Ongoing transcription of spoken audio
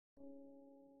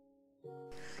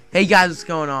Hey guys, what's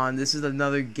going on? This is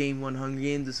another Game 1 Hunger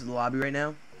Games. This is the lobby right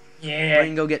now. Yeah. We're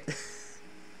gonna go get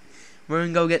we're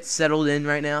gonna go get settled in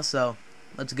right now, so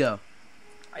let's go.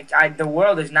 The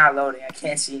world is not loading. I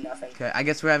can't see nothing. Okay, I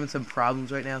guess we're having some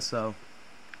problems right now, so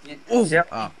Oh.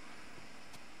 yeah,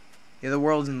 the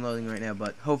world isn't loading right now,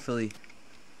 but hopefully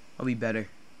I'll be better.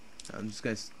 I'm just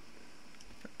gonna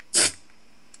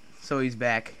so he's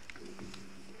back.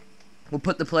 We'll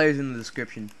put the players in the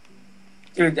description.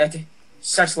 Dude, that's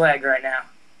such lag right now.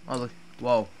 Oh look,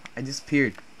 whoa, I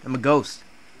disappeared. I'm a ghost.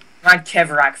 I'm on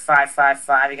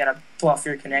KevRock555. You gotta buff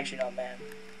your connection up, man.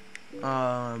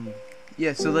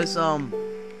 Yeah, so let's oh,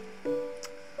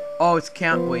 it's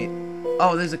count. Wait,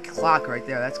 oh, there's a clock right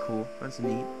there. That's cool. That's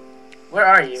neat. Where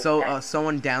are you? So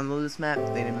someone downloaded this map.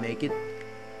 They didn't make it.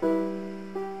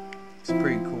 It's a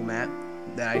pretty cool map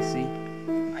that I see.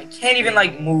 I can't even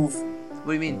like move. What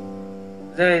do you mean?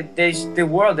 The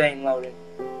world ain't loading.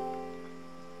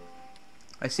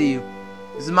 I see you.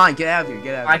 This is mine. Get out of here.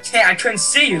 Get out of here. I couldn't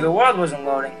see you. The world wasn't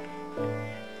loading.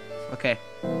 Okay.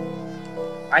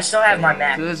 I still have my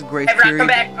map. So there's a grace KevRock, period. come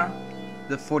back. Huh?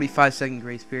 The 45-second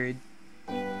grace period.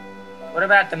 What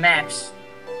about the maps?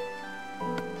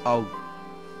 Oh.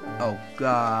 Oh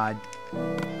God.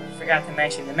 Forgot to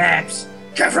mention the maps.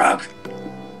 KevRock.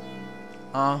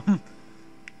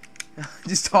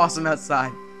 Just toss them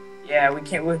outside. Yeah, we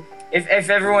can't. If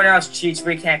everyone else cheats,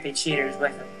 we can't be cheaters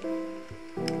with them.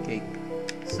 Okay.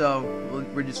 So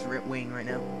we're just waiting right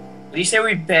now. Did you say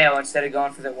we bail instead of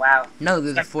going for the WoW? No,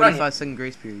 there's a 45-second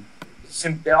grace period.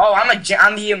 Oh,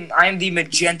 I'm the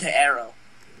magenta arrow.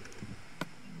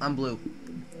 I'm blue.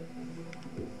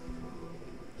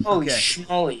 Holy Okay.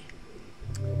 schmoly.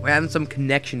 We're having some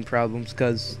connection problems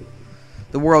because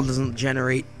the world doesn't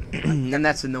generate, and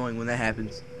that's annoying when that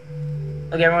happens.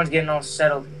 Look, everyone's getting all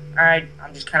settled. Alright,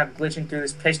 I'm just kind of glitching through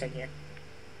this piston here.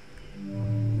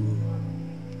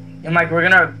 And Mike, we're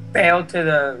gonna bail to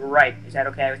the right. Is that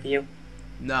okay with you?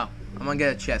 No, I'm gonna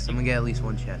get a chest. I'm gonna get at least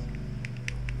one chest.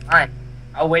 Fine.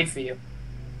 I'll wait for you.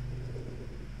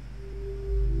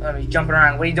 Let me jumping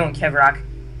around. What are you doing, KevRock?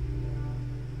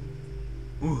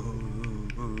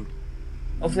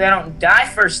 Hopefully I don't die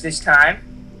first this time.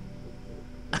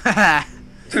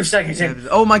 2 seconds in.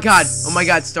 Oh my god! Oh my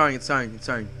god! It's starting! It's starting! It's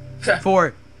starting!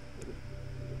 4,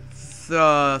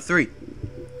 3,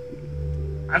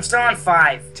 I'm still on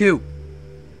 5. 2,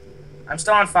 I'm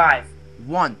still on 5.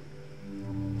 1.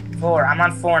 4. I'm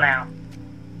on 4 now.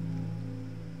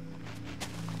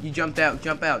 You jumped out!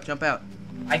 Jump out! Jump out!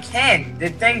 I can. The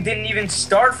thing didn't even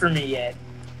start for me yet.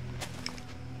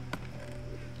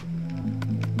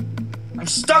 I'm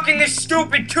stuck in this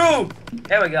stupid tube.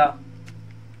 There we go.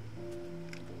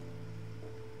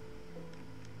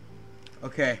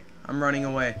 Okay, I'm running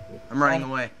away. I'm running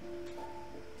away.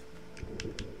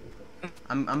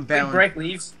 I'm Can we bailing. break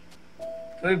leaves?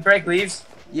 Can we break leaves?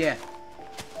 Yeah.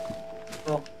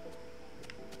 Cool.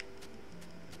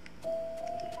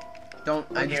 Don't.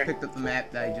 I just here. picked up the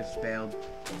map that I just failed.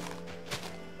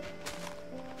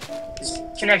 This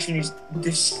connection is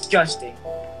disgusting.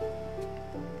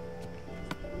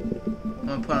 I'm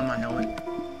gonna put on my helmet.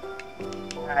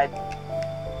 Alright.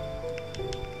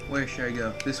 Where should I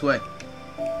go? This way.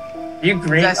 Are you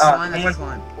green? That's slime. That's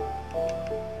slime.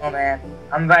 Oh man.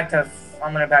 I'm about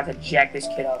to jack this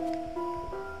kid up.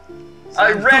 Oh,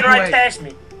 he ran right past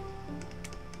me.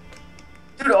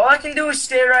 Dude, all I can do is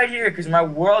stay right here because my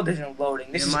world isn't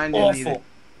loading. This is mine didn't awful. either.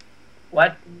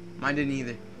 What? Mine didn't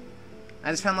either. I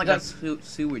just found like a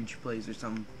sewage place or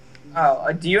something.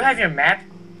 Oh, do you have your map?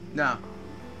 No.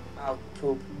 Oh,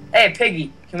 poop. Hey,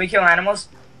 Piggy, can we kill animals?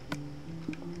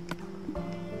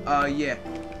 Yeah.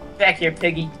 Back here,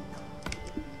 Piggy.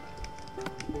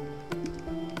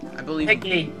 I believe.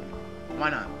 Piggy.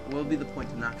 Why not? What will be the point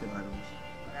to not kill animals?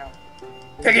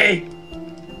 Piggy!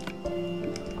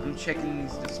 I'm checking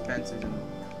these dispensers and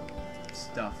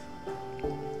stuff.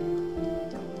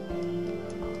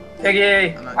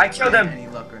 Piggy! I'm not I killed him! Any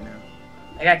luck right now?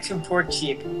 I got 2 pork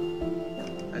cheek.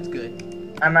 That's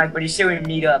good. I'm like, but you say we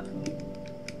meet up.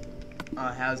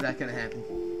 How's that gonna happen?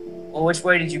 Well, which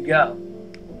way did you go?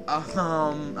 I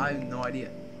have no idea.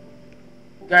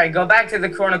 Alright, go back to the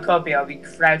cornucopia. I'll be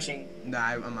crouching. Nah,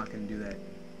 I'm not gonna do that.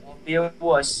 Don't be a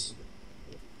wuss.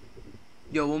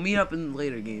 Yo, we'll meet up in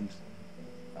later games.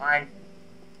 Fine.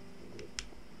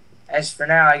 As for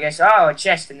now, I guess. Oh, a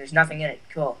chest and there's nothing in it.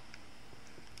 Cool.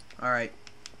 Alright.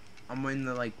 I'm in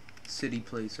the, like, city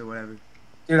place or whatever.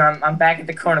 Dude, I'm back at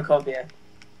the cornucopia.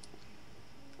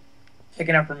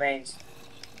 Picking up remains.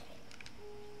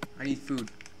 I need food.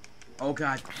 Oh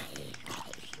god.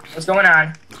 What's going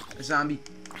on? A zombie.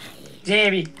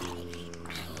 Zombie.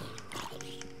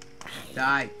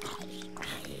 Die.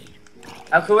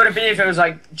 How cool would it be if it was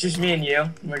like just me and you?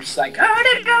 And we're just like,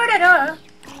 ah,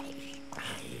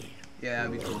 Yeah,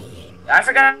 that'd be cool. I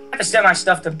forgot to set my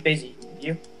stuff to busy. Did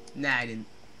you? Nah, I didn't.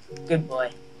 Good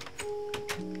boy.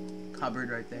 Cupboard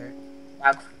right there.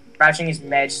 Wow, crouching is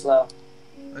mad slow.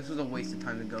 This was a waste of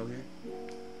time to go here.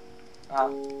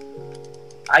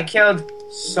 I killed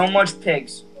so much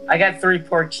pigs. I got 3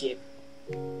 pork sheep.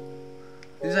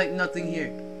 There's like nothing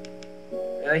here.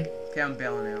 Really? Okay, I'm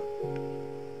bailing out.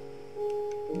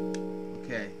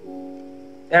 Okay.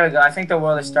 There we go. I think the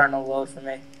world is starting to load for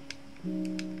me.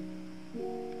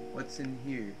 What's in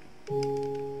here?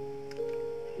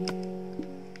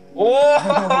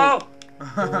 Oh!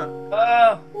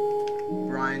 Oh!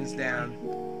 Brian's down.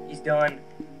 He's doing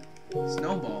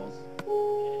Snowballs.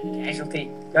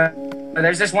 casualty.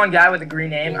 There's this one guy with a green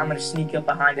name. I'm gonna sneak up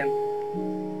behind him.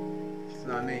 It's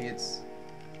not me. It's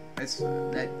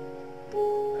that.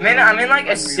 I'm in like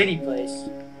a city place.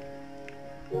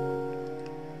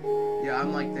 Yeah,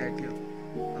 I'm like there too.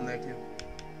 I'm there too.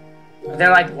 Are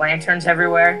there like lanterns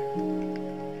everywhere?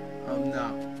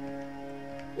 No.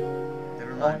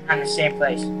 Never Oh, mind. I'm in the same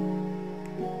place.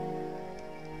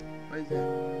 What is that?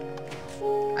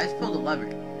 I just pulled a lever.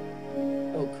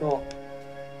 Oh, cool.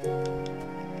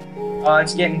 Oh,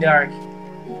 it's getting dark.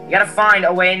 We gotta find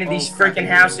a way into these freaking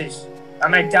houses.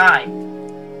 I'm gonna die.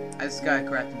 I just got a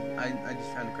crafting. I just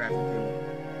found a crafting table.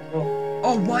 Cool.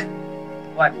 Oh, what?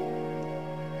 What?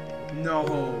 No.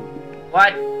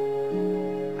 What?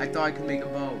 I thought I could make a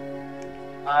bow.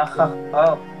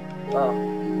 Oh.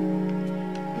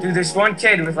 Dude, this one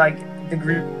kid with like the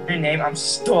green name, I'm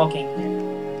stalking him.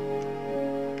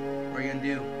 What are you gonna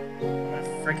do? I'm gonna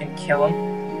freaking kill him.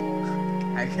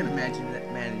 I can manage that.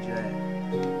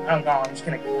 I don't know, I'm just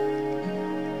gonna.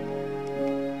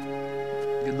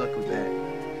 Good luck with that.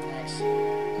 Nice.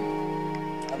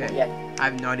 Okay. Yeah. I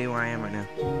have no idea where I am right now.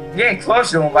 I'm getting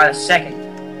closer to him by the second.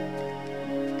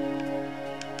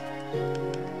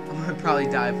 I'm gonna probably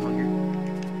die of hunger.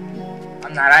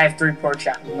 I'm not. I have 3 pork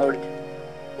chops loaded.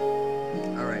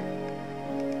 Alright.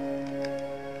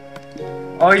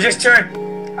 Oh, he just turned.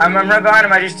 I'm right behind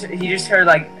him. He just heard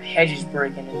like hedges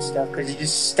breaking and stuff because he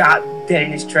just stopped dead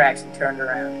in his tracks and turned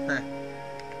around.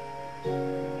 He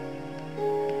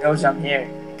knows I'm here.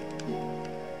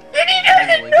 And he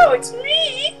doesn't know it's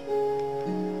me.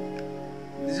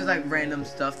 This is like random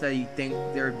stuff that you think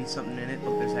there would be something in it,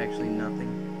 but there's actually nothing.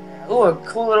 Ooh, a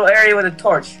cool little area with a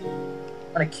torch.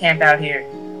 I'm gonna camp out here.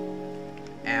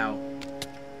 Ow.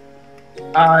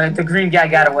 The green guy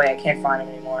got away. I can't find him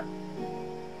anymore.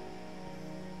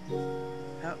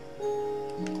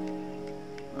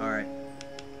 Alright.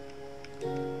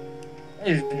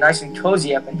 It's nice and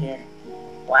cozy up in here.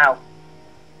 Wow.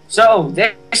 So,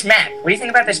 this map. What do you think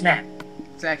about this map?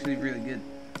 It's actually really good.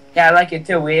 Yeah, I like it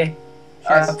too.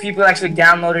 People actually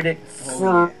downloaded it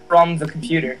from the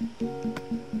computer.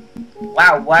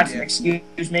 Wow, what? Yeah.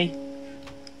 Excuse me?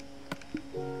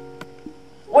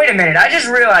 Wait a minute, I just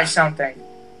realized something.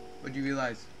 What'd you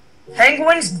realize?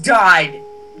 Penguins died,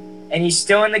 and he's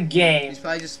still in the game. He's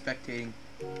probably just spectating.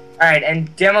 Alright,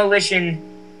 and Demolition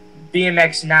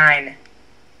BMX9.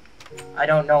 I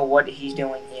don't know what he's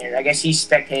doing here. I guess he's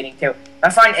spectating too. If I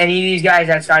find any of these guys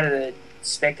outside of the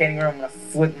spectating room, I'm gonna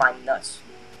flip my nuts.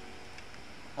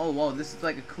 Oh, whoa, this is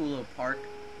like a cool little park.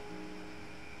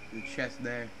 The chest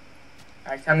there.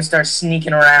 Alright, time to start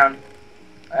sneaking around.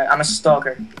 I'm a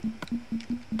stalker.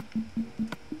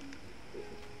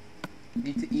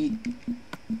 Need to eat.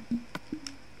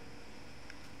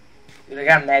 Dude, I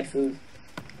got mad food.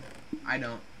 I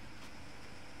don't.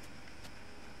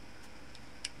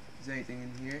 Is there anything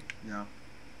in here? No.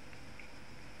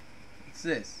 What's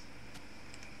this?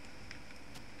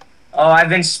 Oh, I've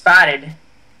been spotted.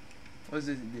 What does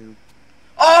this do?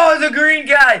 Oh, the green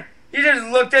guy! He just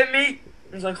looked at me.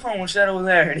 He was like, oh, what's that over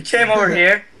there? And he came over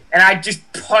here, and I just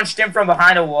punched him from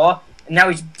behind a wall, and now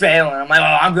he's bailing. I'm like,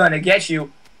 oh, I'm gonna get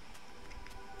you.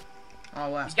 Oh,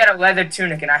 wow. He's got a leather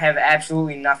tunic, and I have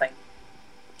absolutely nothing.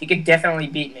 He could definitely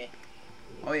beat me.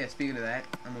 Oh, yeah, speaking of that,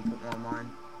 I'm gonna put one on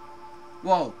mine.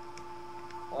 Whoa.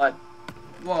 What?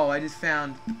 Whoa, I just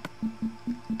found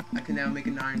I can now make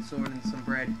an iron sword and some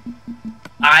bread.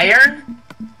 Iron?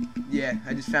 Yeah,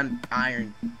 I just found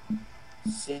iron.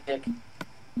 Sick.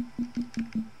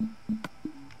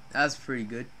 That's pretty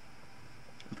good.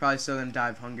 I'm probably still gonna die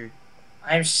of hunger.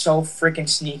 I am so freaking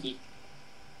sneaky.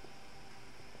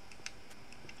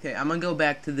 Okay, I'm gonna go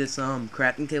back to this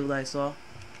crafting table that I saw.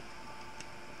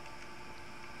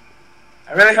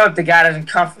 I really hope the guy doesn't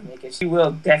come for me, because he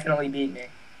will definitely beat me.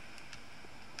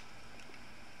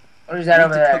 What is that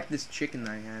over I need to there? cook this chicken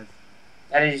I have.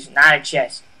 That is not a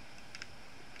chest.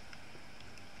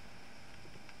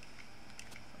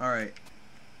 Alright.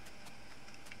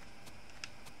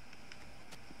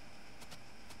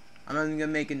 I'm not even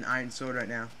gonna make an iron sword right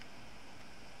now.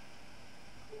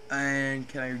 And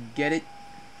can I get it?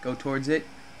 Go towards it.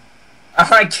 Oh,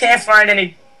 I can't find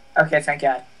any. Okay, thank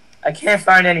God. I can't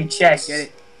find any chests. Get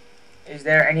it. Is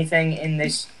there anything in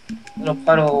this little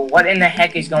puddle? What in the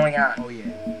heck is going on? Oh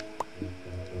yeah.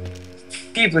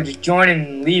 People are just joining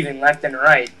and leaving left and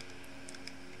right.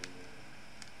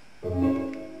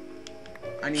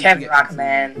 I need to Kevin get Rock, food.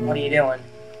 man, what are you doing?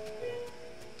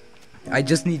 I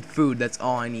just need food. That's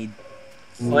all I need.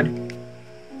 Food?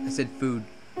 I said food.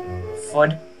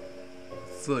 Food?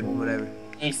 Food, whatever.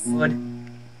 Need food?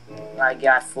 I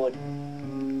got food.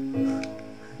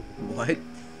 What?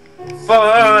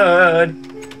 Food!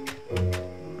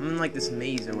 I'm in like this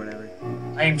maze or whatever.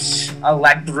 I'm a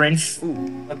labyrinth.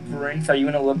 Ooh. Labyrinth? Are you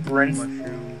in a labyrinth?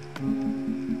 Mushroom.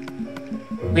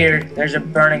 Weird. There's a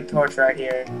burning torch right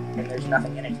here, and there's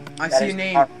nothing in it. I That see is a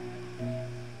name. horrible.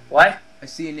 What? I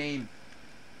see a name.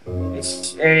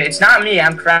 It's not me.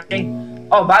 I'm crafting.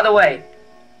 Oh, by the way,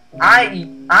 I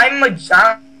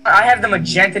have the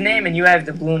magenta name, and you have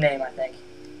the blue name, I think.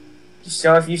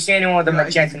 So if you see anyone with a No, I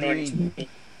magenta see name, it's green. me.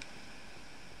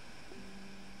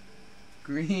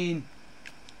 Green.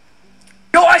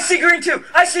 No, I see green too.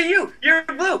 I see you. You're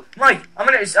blue. Mike, I'm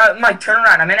gonna Mike, turn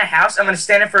around. I'm in a house. I'm gonna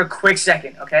stand in for a quick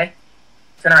second, okay?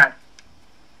 Turn around.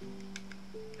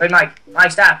 Wait, Mike,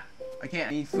 stop. I can't.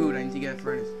 I need food. I need to get a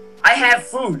furnace. I have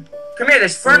food. Come here.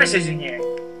 There's furnaces in here.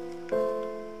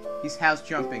 He's house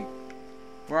jumping.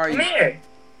 Where are Come you? here.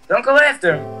 Don't go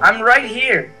after him. I'm right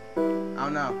here. I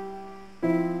don't know.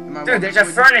 Am I Dude, there's a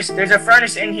walking towards furnace. There's a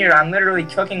furnace in here. I'm literally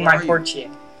cooking Where my are you? pork chip.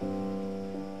 you?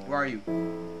 Where are you?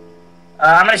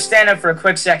 I'm gonna stand up for a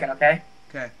quick second, okay?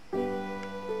 Okay.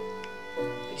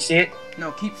 You see it?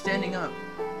 No, keep standing up.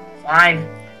 Fine.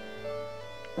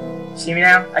 See me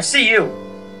now? I see you.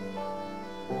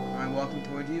 Am I walking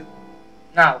towards you?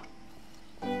 No.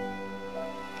 I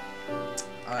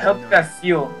I hope you got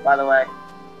fuel, by the way.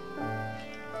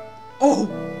 Oh!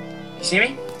 You see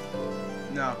me?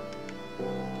 No.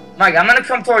 Mike, I'm gonna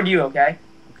come toward you, okay?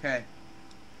 Okay.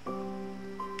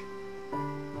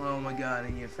 Oh my god, I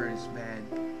need a furnace bad.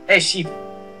 Hey, sheep.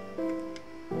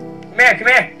 Come here, come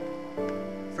here.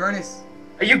 Furnace!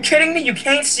 Are you kidding me? You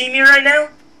can't see me right now?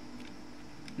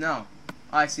 No.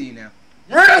 I see you now.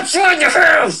 Right outside the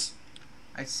house!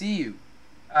 I see you.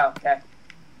 Oh, okay.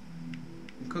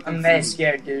 I'm cooking I'm food. mad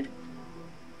scared, dude.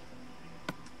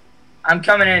 I'm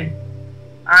coming in.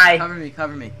 Cover me,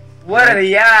 cover me. What are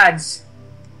the odds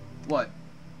What?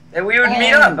 that we would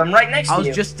meet up? I'm right next I to was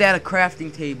you. just at a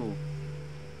crafting table.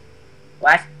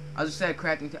 What? I was just at a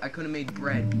crafting table. I could have made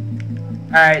bread.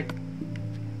 Alright.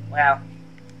 Wow.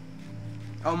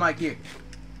 Oh, Mike, here.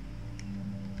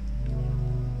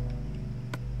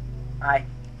 Hi.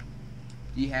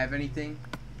 Do you have anything?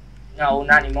 No,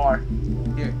 not anymore.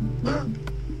 Here.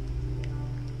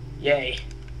 Yay.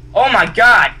 Oh my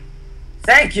god!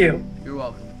 Thank you! You're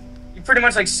welcome. You pretty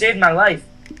much like saved my life.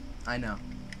 I know.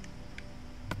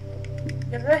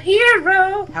 You're a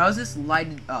hero! How is this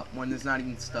lighted up when there's not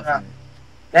even stuff Oh. in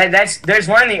it? There's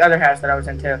one in the other house that I was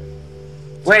in too.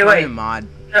 Wait, Probably a wait. mod.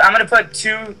 I'm gonna put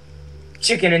 2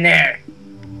 chicken in there.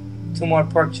 2 more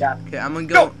pork chop. Okay, I'm gonna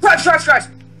Go! go. Crouch!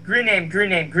 Green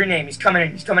name. He's coming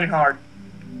in. He's coming in hard.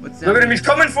 What's that? Look at him. He's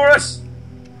coming for us.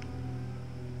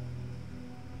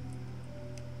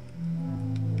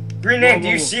 Green name. Whoa, Do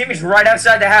you whoa. see him? He's right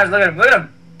outside the house. Look at him. Look at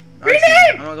him. Oh, Green I see him.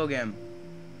 name! I'm gonna go get him.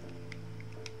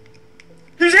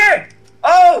 He's here.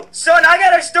 Oh, son, I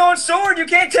got a stone sword. You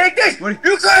can't take this. What?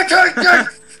 You can't take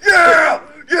this. Yeah.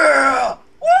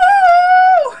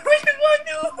 Woo! Which one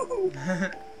do?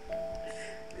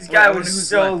 This guy I wonder was who's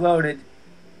so left. loaded.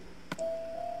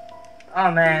 Oh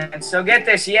man, so get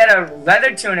this, he had a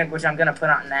leather tunic, which I'm gonna put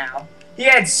on now. He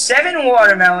had 7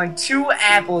 watermelon, 2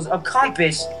 apples, a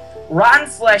compass, rotten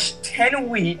flesh, 10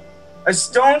 wheat, a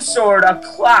stone sword, a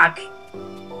clock,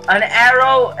 an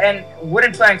arrow, and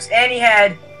wooden planks, and he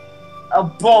had a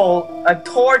bowl, a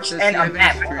torch, Does and he a have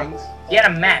map. any strings? He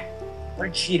had a map. What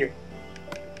a cheater.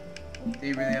 Do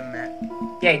you really have a map?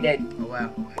 Yeah, he did. Oh wow.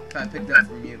 I picked it up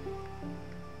from you.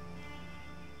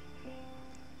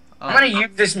 Oh. I'm gonna use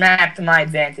this map to my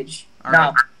advantage. All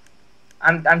No.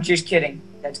 right. I'm just kidding.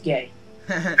 That's gay.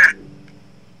 Do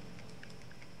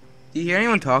you hear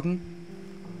anyone talking?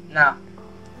 No.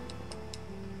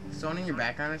 Someone in your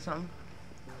background or something?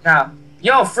 No.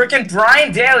 Yo, freaking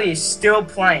Brian Daly is still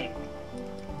playing.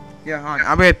 Yeah, hon.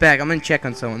 I'll be right back. I'm gonna check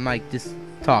on someone. Mike, just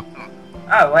talk.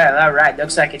 Oh, well, alright.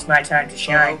 Looks like it's my time to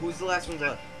shine. Who's the last one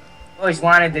left? Always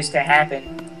wanted this to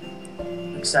happen.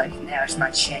 Looks like now's my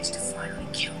chance to finally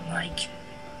kill Mike.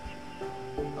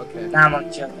 Okay. Nah, I'm only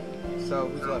joking. So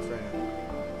who's left right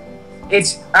now?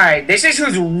 It's alright. This is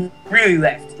who's really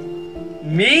left.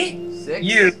 Me, 6?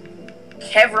 you,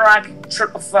 Kevrock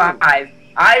 555,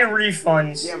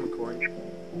 iRefundZ, Yeah, I'm recording.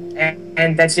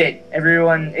 and that's it.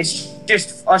 Everyone, it's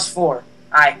just us 4.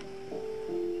 Alright.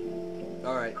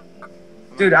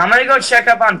 Dude, I'm gonna go check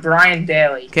up on Brian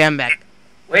Daly. Okay, I'm back.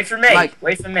 Wait for me. Mike,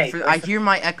 Wait for me. I hear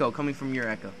my echo coming from your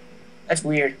echo. That's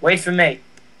weird. Wait for me.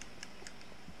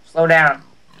 Slow down,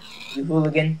 you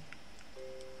hooligan.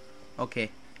 Okay.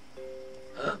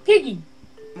 Piggy.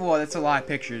 Whoa, that's a lot of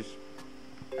pictures.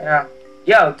 I know.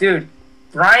 Yo, dude.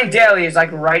 Brian Daly is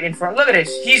like right in front. Look at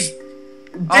this.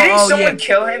 Didn't someone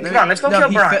kill him? Come on, let's go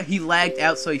kill Brian. He lagged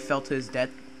out, so he fell to his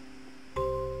death.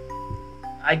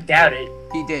 I doubt it.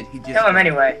 He did. He just Kill him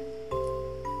anyway.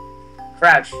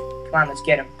 Crouch. Come on, let's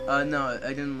get him. No, I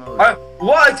didn't know.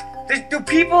 What? Do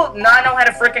people not know how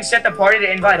to freaking set the party to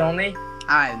invite only?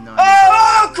 I have no idea.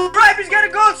 Oh, crap! He's got a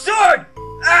gold sword!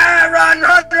 Ah, run! No!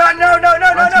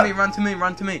 Run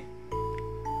to me!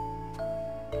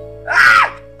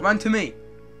 Ah! Run to me!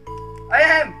 I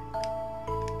am!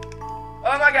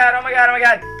 Oh my god!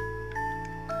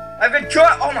 I've been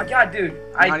caught! Oh my god, dude!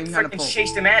 I freaking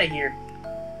chased him out of here.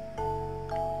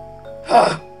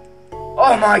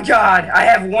 Oh my god! I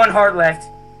have 1 heart left.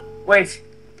 Wait.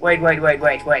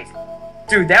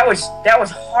 Dude, that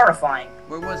was horrifying.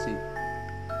 Where was he?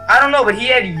 I don't know, but he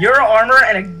had your armor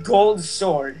and a gold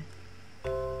sword.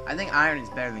 I think iron is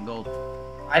better than gold.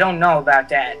 I don't know about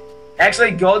that.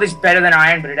 Actually, gold is better than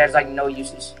iron, but it has like no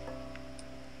uses.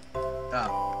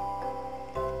 Oh.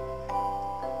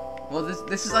 Well,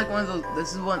 this is like one of those.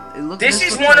 This is one. This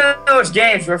is one of those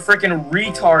games where freaking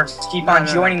retards keep on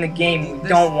joining the game. We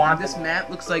don't want this map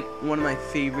looks like one of my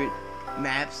favorite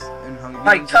maps in Hunger Games.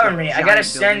 Like, cover me. I gotta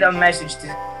send a message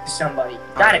to somebody.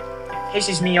 Got it.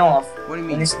 Pisses me off. What do you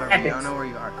mean? This I don't know where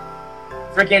you are.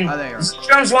 Freaking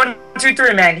Drums 1, 2,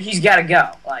 3, man. He's gotta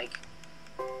go. Like,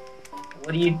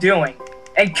 what are you doing?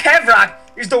 And Kevrock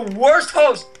is the worst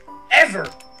host ever.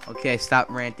 Okay, stop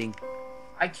ranting.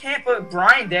 I can't put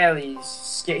Brian Daly.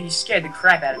 He scared the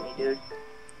crap out of me, dude.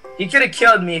 He could have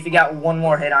killed me if he got 1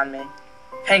 more hit on me.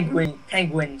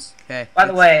 Penguins. Okay. By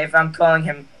the way, if I'm calling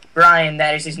him Brian,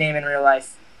 that is his name in real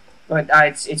life. But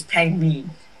it's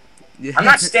Penguin. I'm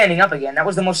not standing up again. That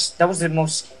was the most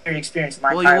scary experience of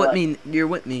my entire life. You're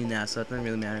with me now, so it doesn't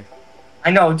really matter.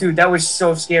 I know, dude. That was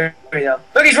so scary, though.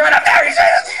 Look, he's right up there. He's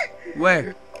right up there.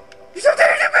 Where? He's up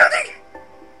there in the building.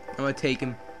 I'm gonna take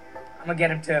him. I'm gonna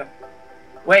get him too.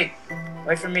 Wait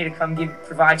for me to come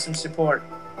provide some support.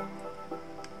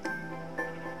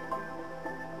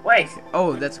 Wait.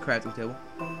 Oh, that's a crafting table.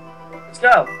 Let's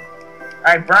go. All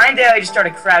right, Brian Daly just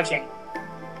started crouching.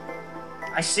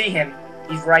 I see him.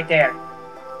 He's right there.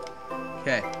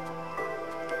 Okay.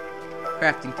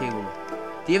 Crafting table.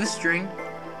 Do you have a string?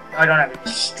 No, I don't have a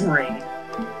string.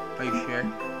 Are you sure?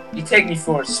 You take me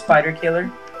for a spider killer?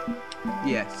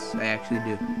 Yes, I actually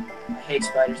do. I hate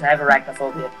spiders. I have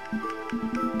arachnophobia.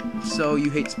 So you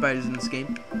hate spiders in this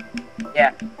game?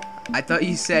 Yeah. I thought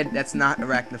you said that's not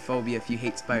arachnophobia if you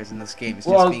hate spiders in this game. It's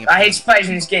well, just being a I hate spiders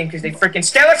in this game because they freaking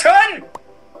skeleton!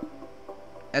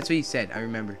 That's what you said, I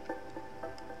remember.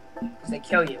 Because they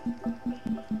kill you.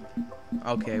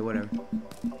 Okay, whatever.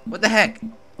 What the heck?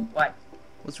 What?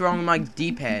 What's wrong with my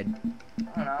D-pad?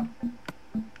 I don't know.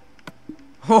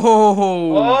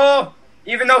 Oh! Oh!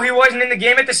 Even though he wasn't in the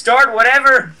game at the start,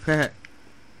 whatever.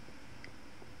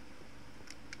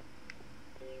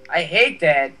 I hate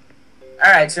that.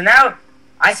 Alright, so now,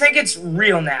 I think it's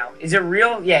real now. Is it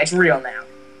real? Yeah, it's real now.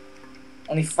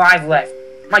 Only 5 left.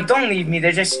 Mike, don't leave me.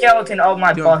 There's a skeleton of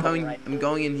my butthole. I'm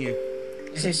going in here.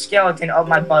 There's a skeleton of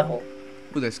my butthole.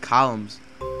 Ooh, there's columns.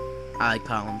 I like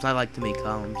columns. I like to make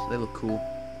columns. They look cool.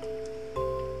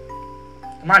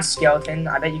 Come on, skeleton.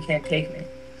 I bet you can't take me.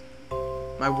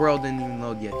 My world didn't even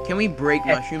load yet. Can we break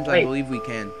mushrooms? Wait. I believe we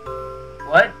can.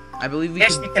 What? I believe we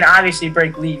yes, can. we can obviously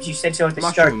break leaves. You said so at the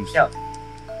start yourself.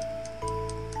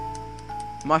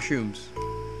 Mushrooms.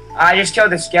 I just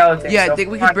killed the skeleton. Yeah, so I think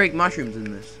we can break mushrooms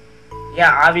in this.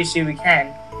 Yeah, obviously we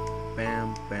can.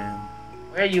 Bam, bam.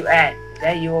 Where are you at? Is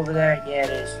that you over there? Yeah,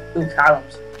 it is. Ooh,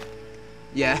 columns.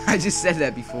 Yeah, I just said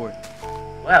that before.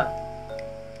 Well.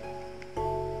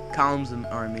 Columns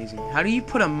are amazing. How do you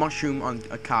put a mushroom on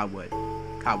a cobweb?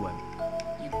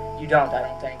 You don't, I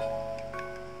don't think.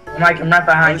 Mike, I'm right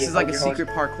behind you. This is like a secret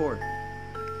parkour.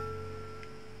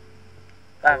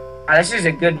 This is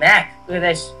a good map. Look at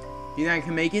this. You think I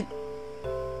can make it?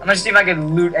 I'm gonna see if I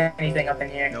can loot anything up in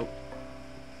here. Nope.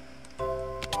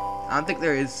 I don't think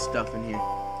there is stuff in here.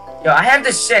 Yo, I have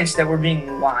the sense that we're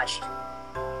being watched.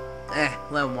 Let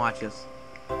them watch us.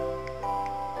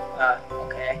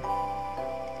 Okay.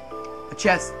 A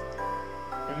chest.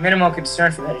 The minimal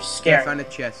concern for that is I scary. found a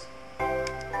chest.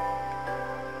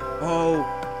 Oh.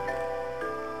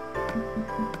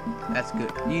 That's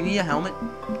good. You need a helmet?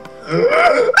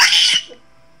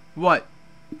 What?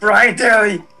 Brian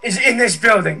Daly is in this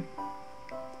building.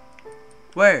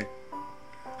 Where?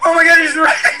 Oh my god, he's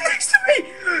right next to me!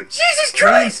 Jesus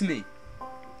Christ! To me.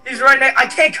 He's right next. I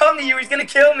can't come to you. He's gonna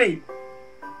kill me.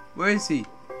 Where is he?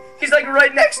 He's like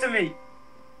right next to me.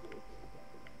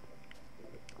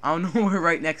 I don't know where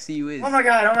right next to you is. Oh my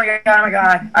god! Oh my god! Oh my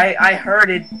god! I heard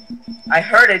it. I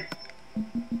heard it.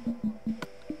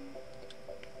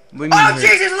 What do you mean Oh where?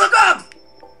 Jesus! Look up!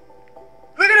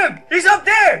 Look at him! He's up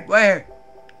there! Where?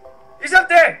 He's up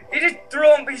there! He's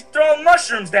throwing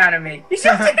mushrooms down at me. He's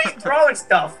up there, he's throwing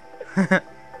stuff.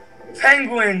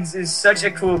 Penguins is such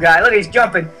a cool guy. Look, he's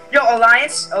jumping. Yo,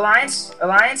 Alliance? Where is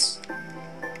Alliance?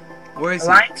 Where is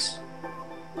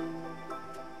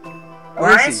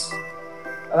he?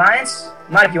 Alliance?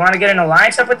 Mike, you want to get an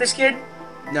alliance up with this kid?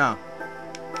 he? No.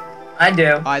 I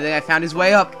do. Oh, I think I found his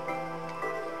way up.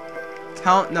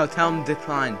 Tell him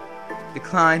decline.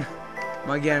 Decline. I'm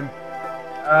gonna get him.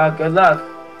 Good luck.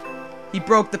 He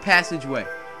broke the passageway.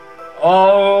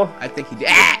 Oh. I think he did.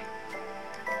 Ah!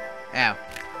 Ow.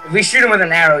 If we shoot him with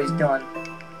an arrow, he's done.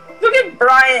 Look at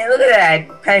Brian. Look at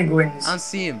that. Penguins. I don't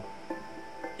see him.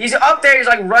 He's up there. He's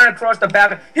like running across the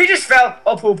back. He just fell.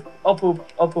 Oh poop. Oh poop.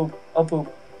 Oh poop. Oh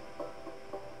poop.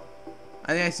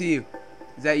 I think I see you.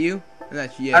 Is that you?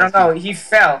 That's, yeah, I don't that's know. you. He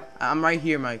fell. I'm right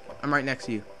here, Mike. I'm right next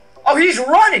to you. Oh, he's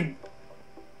running.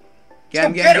 Get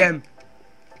him, Let's get go him, get him.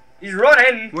 He's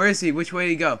running. Where is he? Which way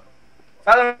did he go?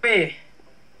 Follow me.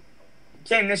 He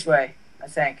came this way, I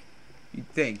think. You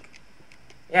think?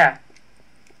 Yeah.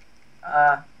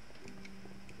 Are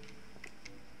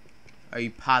you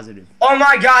positive? Oh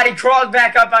my god, he crawled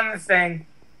back up on the thing.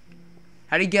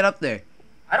 How did he get up there?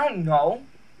 I don't know.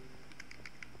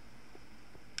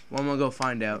 Well, I'm gonna go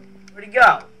find out. Where'd he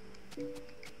go?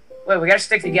 Wait, we gotta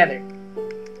stick together.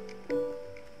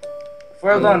 If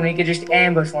we're alone, he could just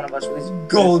ambush one of us with his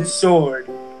gold sword.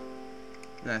 No,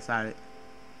 that's not it.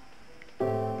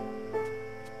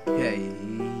 Okay,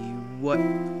 what?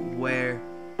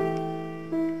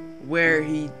 Where'd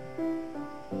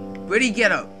he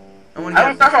get up? I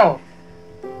don't know.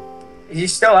 Is he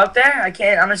still up there? I'm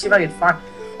gonna see if I can find.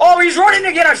 Oh, he's running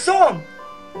again. I saw him.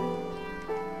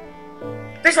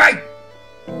 This way.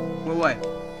 What way?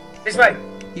 This way.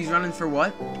 He's running for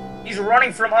what? He's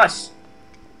running from us.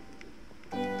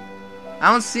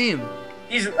 I don't see him.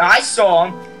 I saw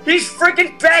him. He's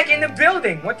freaking back in the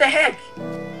building. What the heck?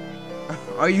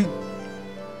 Are you?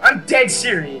 I'm dead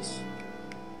serious.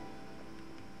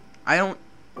 I don't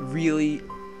really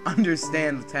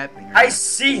understand what's happening. I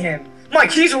see him.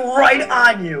 Mike, he's right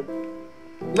on you.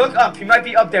 Look up. He might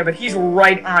be up there, but he's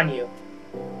right on you.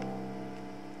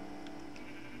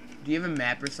 Do you have a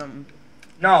map or something?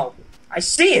 No. I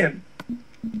see him.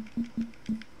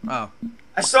 Oh.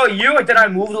 I saw you, and then I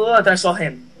moved a little, and then I saw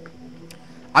him.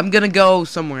 I'm gonna go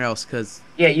somewhere else, cause...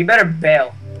 Yeah, you better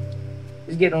bail.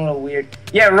 He's getting a little weird.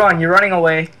 Yeah, run. You're running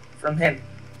away from him.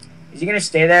 Is he gonna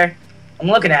stay there? I'm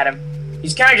looking at him.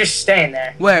 He's kind of just staying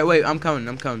there. Wait, I'm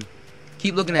coming.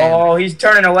 Keep looking at him. Oh, he's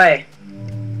turning away.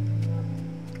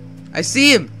 I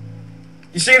see him!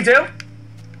 You see him too?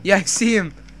 Yeah, I see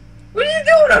him. What are you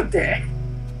doing up there?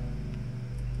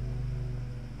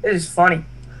 This is funny.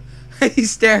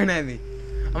 He's staring at me.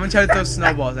 I'm gonna try to throw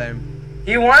snowballs at him.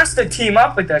 He wants to team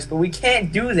up with us, but we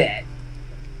can't do that.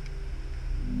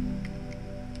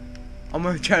 I'm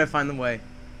gonna try to find the way.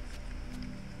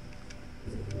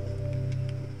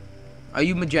 Are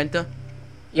you magenta?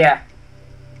 Yeah.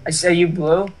 I say you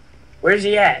blue. Where's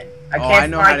he at? I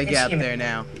know how to get up there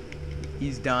now.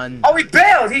 He's done. Oh, he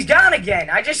bailed. He's gone again.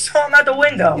 I just saw him out the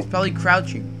window. He's probably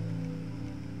crouching.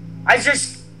 I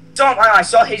just saw him. I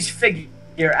saw his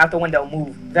figure out the window move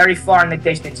very far in the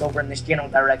distance over in this general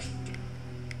direction.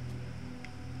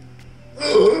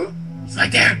 He's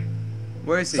right there.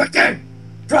 Where is he? He's right there.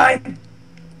 Brian.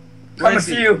 Coming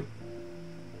for you.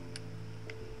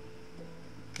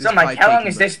 So, Mike, how long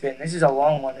has this been? This is a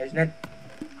long one, isn't it?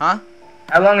 Huh?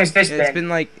 How long has this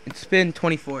been? It's been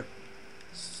 24.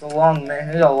 It's a long, man.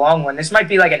 This is a long one. This might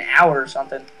be like an hour or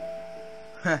something.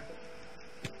 Huh.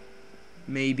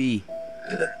 Maybe.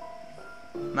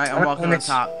 I'm walking on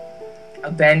top.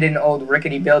 Abandoned old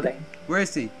rickety building. Where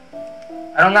is he?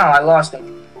 I don't know. I lost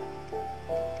him.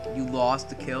 You lost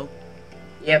the kill?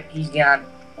 Yep, he's gone.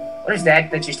 What is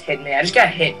that just hit me? I just got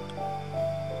hit.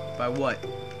 By what?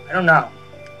 I don't know.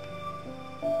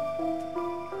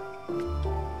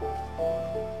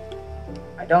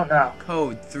 don't know.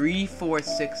 Code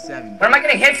 3467. Where am I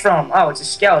getting hit from? Oh, it's a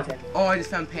skeleton. Oh, I just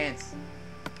found pants.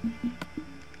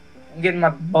 I'm getting my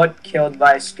butt killed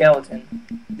by a skeleton.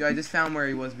 Yo, I just found where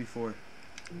he was before.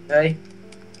 Ready?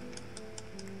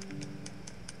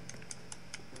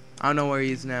 I don't know where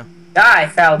he is now. Die,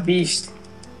 foul beast.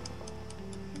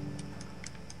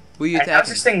 Who are you How's attacking?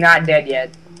 this thing not dead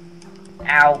yet?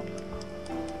 Ow.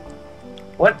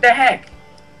 What the heck?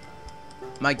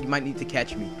 Mike, you might need to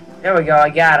catch me. There we go, I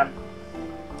got him.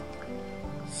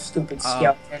 Stupid I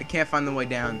skeleton. can't find the way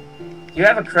down. Do you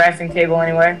have a crafting table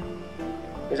anywhere?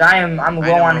 Because I'm I low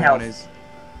know on where health. one is.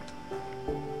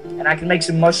 And I can make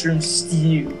some mushroom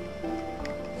stew.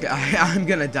 I'm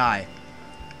gonna die.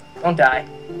 Don't die.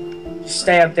 Just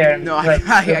stay up there and No, let-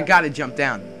 I gotta jump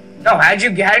down. No, how did you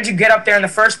get up there in the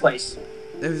first place?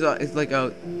 It's like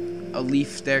a leaf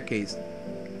staircase.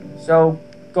 So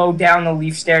go down the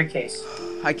leaf staircase.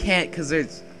 I can't, cause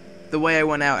there's the way I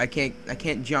went out. I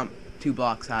can't jump 2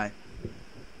 blocks high.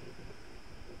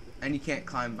 And you can't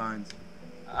climb vines.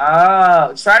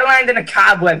 Oh, try to land in a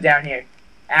cobweb down here.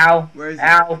 Ow. Where is it?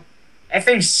 Ow. I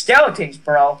think skeletons,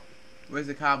 bro. Where's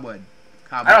the cobweb?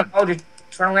 I don't know, just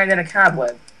try to land in a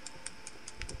cobweb.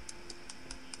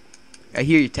 I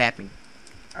hear you tapping.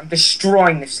 I'm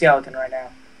destroying the skeleton right now.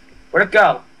 Where'd it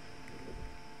go?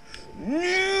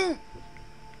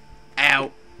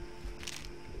 Ow.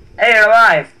 Hey, you're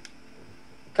alive.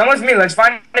 Come with me, let's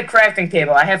find the crafting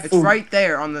table. I have It's food. right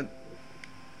there on the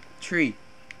tree.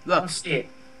 I Look, don't see it.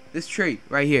 this tree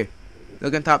right here.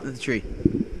 Look on top of the tree.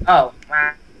 Oh,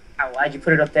 wow. Why'd you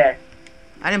put it up there?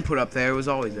 I didn't put it up there. It was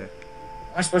always there.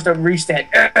 How am I supposed to reach that?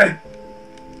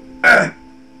 How am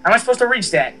I supposed to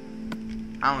reach that?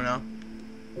 I don't know.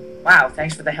 Wow,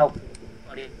 thanks for the help,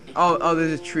 buddy. Oh,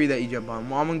 there's a tree that you jump on.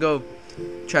 Well, I'm gonna go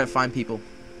try to find people.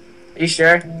 Are you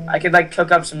sure? I could, like,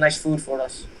 cook up some nice food for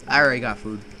us. I already got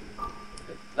food.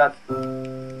 Look.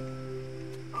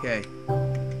 Okay.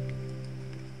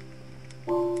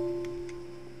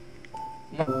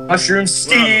 Mushroom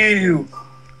stew!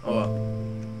 Oh,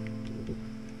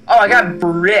 Oh, I got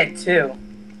bread, too.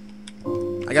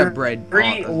 I got bread.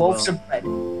 3 loaves of bread.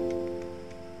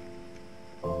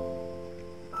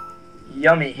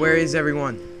 Yummy. Where is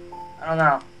everyone? I don't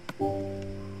know.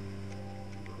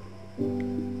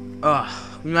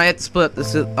 We might have to split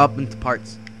this up into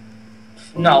parts.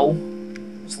 No.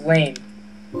 It's lame.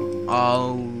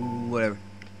 Oh, whatever.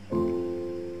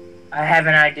 I have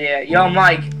an idea. Yo,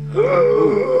 Mike.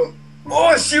 Oh,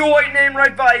 I see a white name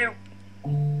right by you.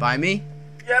 By me?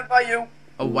 Yeah, by you.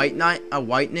 A white knight? A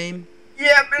white name?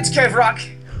 Yeah, it's Cave Rock.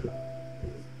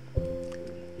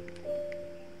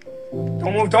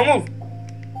 Don't move, don't move.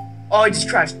 Oh, he just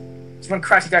crashed. Just went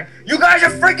crashing down. You guys are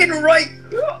freaking right.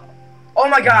 Oh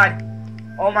my god.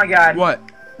 Oh my god. What?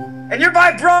 And you're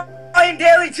by Brian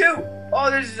Daly too. Oh,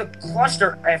 this is a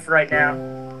cluster F right now.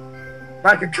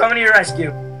 Mike, I'm coming to your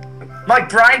rescue. Mike,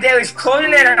 Brian Daly's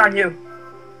closing in on you.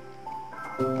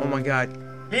 Oh my god.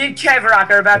 Me and Kev Rock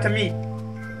are about to meet.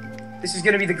 This is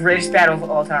gonna be the greatest battle of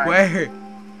all time. Where?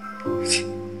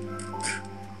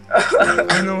 I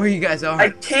don't know where you guys are. I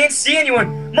can't see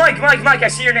anyone. Mike, I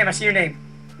see your name. I see your name.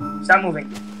 Stop moving.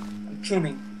 I'm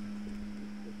coming.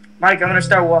 Mike, I'm gonna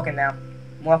start walking now.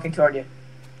 I'm walking toward you.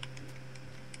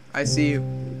 I see you.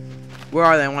 Where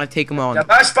are they? I want to take them on.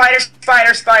 Oh, spider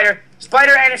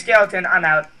and a skeleton. I'm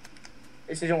out.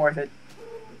 This isn't worth it.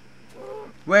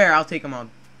 Where? I'll take them on.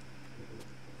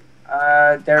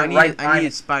 They're I right by need me.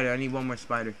 a spider. I need one more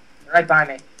spider. Right by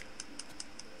me.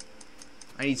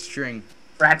 I need string.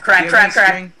 Crap. Do you have any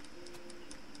string?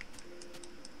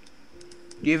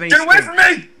 Do you have any Get away string?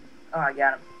 from me! Oh, I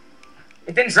got him.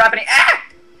 It didn't drop any. Ah!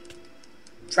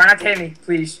 Try not to hit me,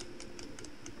 please.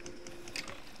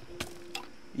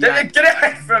 Yeah. Get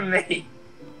away from me!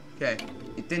 Okay.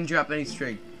 It didn't drop any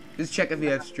string. Just check if you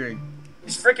have string.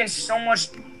 There's freaking so much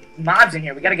mobs in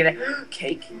here. We gotta get it.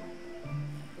 Cake.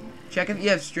 Check if you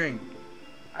have string.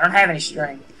 I don't have any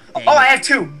string. Dang. Oh, I have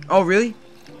 2. Oh, really?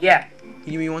 Yeah. Can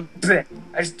you give me one? Bleh.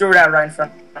 I just threw it out right in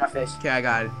front of my face. Okay, I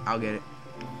got it. I'll get it.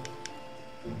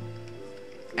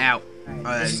 Ow.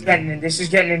 Oh, This is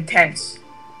getting intense.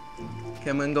 Okay,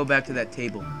 I'm gonna go back to that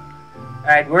table.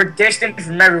 Alright, we're distant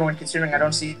from everyone considering I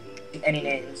don't see any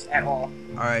names at all.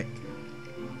 Alright.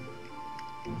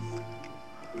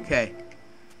 Okay.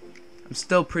 I'm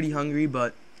still pretty hungry,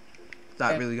 but it's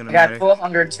not really gonna I got matter. full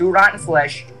hunger, 2 rotten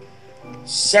flesh,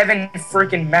 7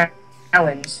 freaking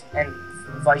melons, and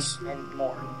vice and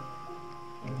more.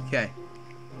 Okay.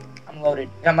 I'm loaded.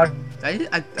 Got my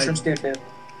I mushroom stew too.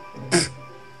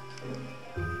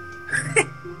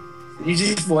 Did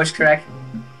you just voice crack?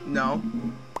 no.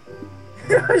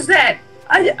 What was that?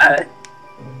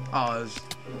 Oh,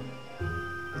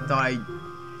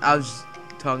 I was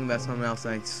talking about something else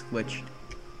and I switched.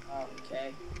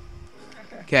 Okay.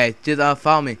 Okay, just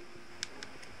follow me.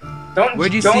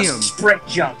 Where'd you see him? Don't sprint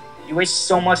jump. You waste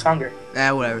so much hunger.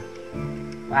 Whatever.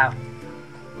 Wow.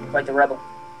 Like the rebel.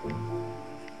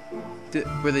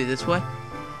 Were they this way?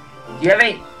 Do you have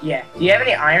any? Yeah. Do you have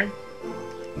any iron?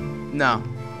 No.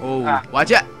 Oh,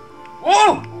 watch out!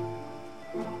 Whoa!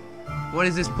 What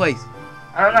is this place?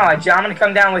 I don't know. I'm gonna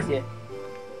come down with you.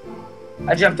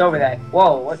 I jumped over that.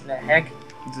 Whoa! What in the heck?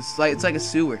 It's like a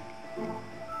sewer.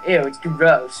 Ew! It's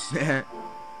gross.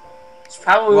 It's It's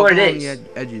probably what it is.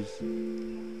 The edges.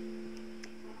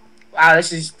 Wow,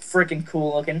 this is freaking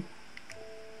cool looking.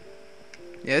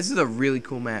 Yeah, this is a really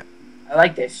cool map. I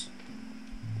like this.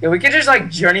 Yeah, we could just like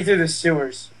journey through the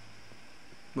sewers.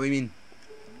 What do you mean?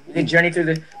 We could journey through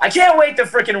the. I can't wait to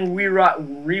freaking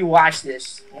rewatch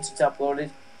this once it's uploaded.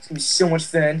 It's gonna be so much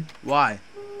fun. Why?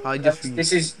 Probably just.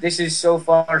 This is so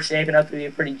far shaping up to be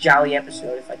a pretty jolly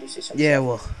episode, if I do say so. Yeah,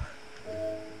 well.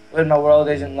 But my world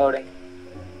isn't loading.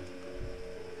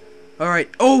 All right.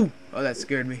 Oh, that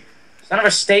scared me. Son of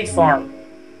a State Farm.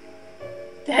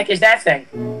 The heck is that thing?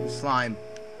 Slime.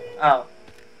 Oh.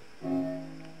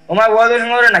 Well, my world isn't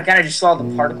loading. I kind of just saw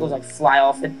the particles like fly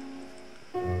off it.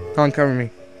 Come on, cover me.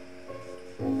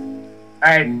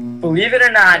 Alright, believe it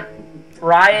or not,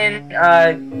 Brian,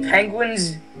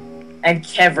 Penguins, and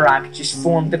Kevrock just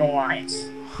formed an alliance.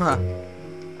 Huh.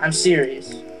 I'm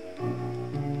serious.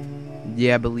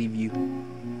 Yeah, I believe you.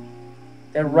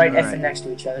 They're right Alright. effing next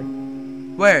to each other.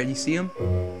 Where? You see them?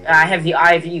 I have the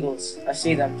Eye of Eagles. I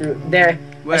see them through there.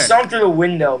 Where? I saw them through the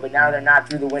window, but now they're not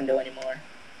through the window anymore.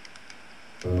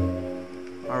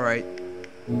 All right.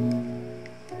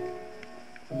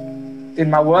 Dude,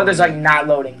 my world is like not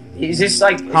loading. Is this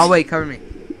like? Oh wait, cover me.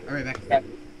 All right, back. Yeah.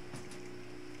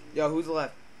 Yo, who's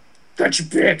left? Got your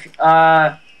pick.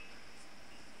 Kevrock,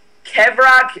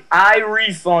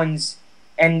 iRefundZ,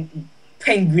 and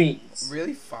Penguins.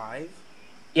 Really, 5?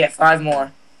 Yeah, 5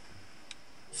 more.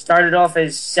 Started off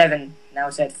as 7, now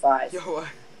it's at 5. Yo,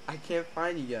 I can't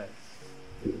find you guys.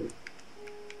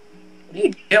 What are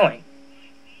you doing?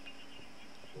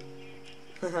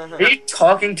 Are you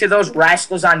talking to those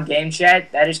rascals on game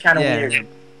chat? That is kind of weird.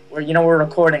 We're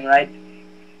recording, right?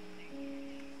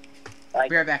 Like,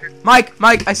 Be right back.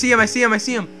 Mike, I see him.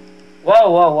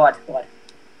 whoa, what?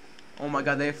 Oh my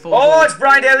God, they have full. Oh, it's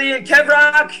Brian Daly and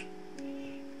Kevrock!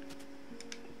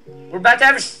 We're about to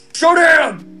have a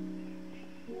showdown!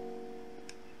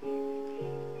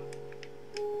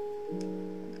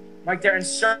 Mike, they're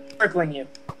encircling you.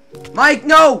 Mike,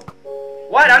 no!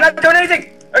 What? I'm not doing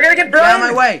anything! I gotta get Get out Brian! of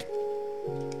my way!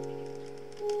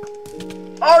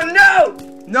 Oh no!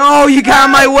 No, you got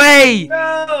in my way!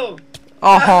 No!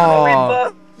 Oh, We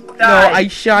both no, died. I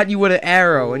shot you with an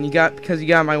arrow, and because you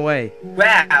got in my way.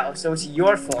 Wow, so it's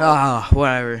your fault. Ah,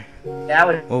 whatever. That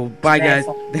was Well, bye guys.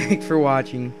 fault. Thanks for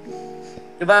watching.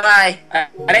 Goodbye. I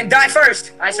didn't die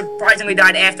first. I surprisingly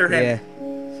died after him. Yeah.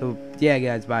 So yeah,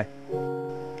 guys, bye.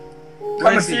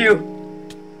 Coming for you.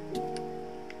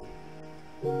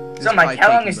 So, Mike, how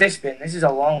long has this been? This is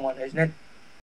a long one, isn't it?